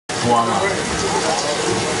Voila.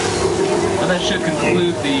 Well, that should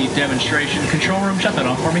conclude the demonstration. Control room, shut that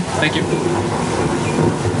off for me. Thank you.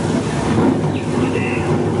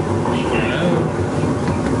 Hello.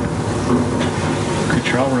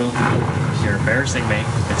 Control room. You're embarrassing me.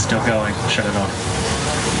 It's still going. Shut it off.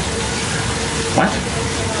 What?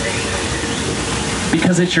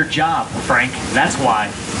 Because it's your job, Frank. That's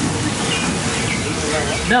why.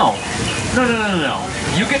 No. No.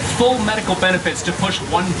 You get full medical benefits to push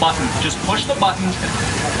one button. Just push the button.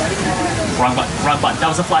 Wrong button. That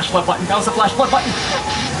was a flash flood button. Good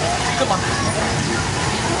luck.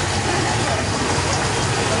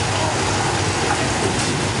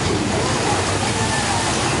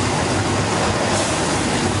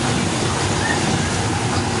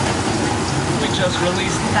 We just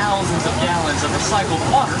released thousands of gallons of recycled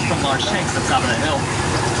water from large tanks at the top of the hill.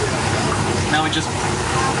 Now we just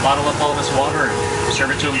bottle up all this water and serve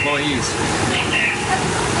it to employees.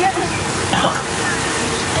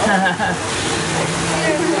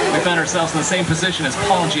 We found ourselves in the same position as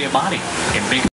Paul Giamatti in Big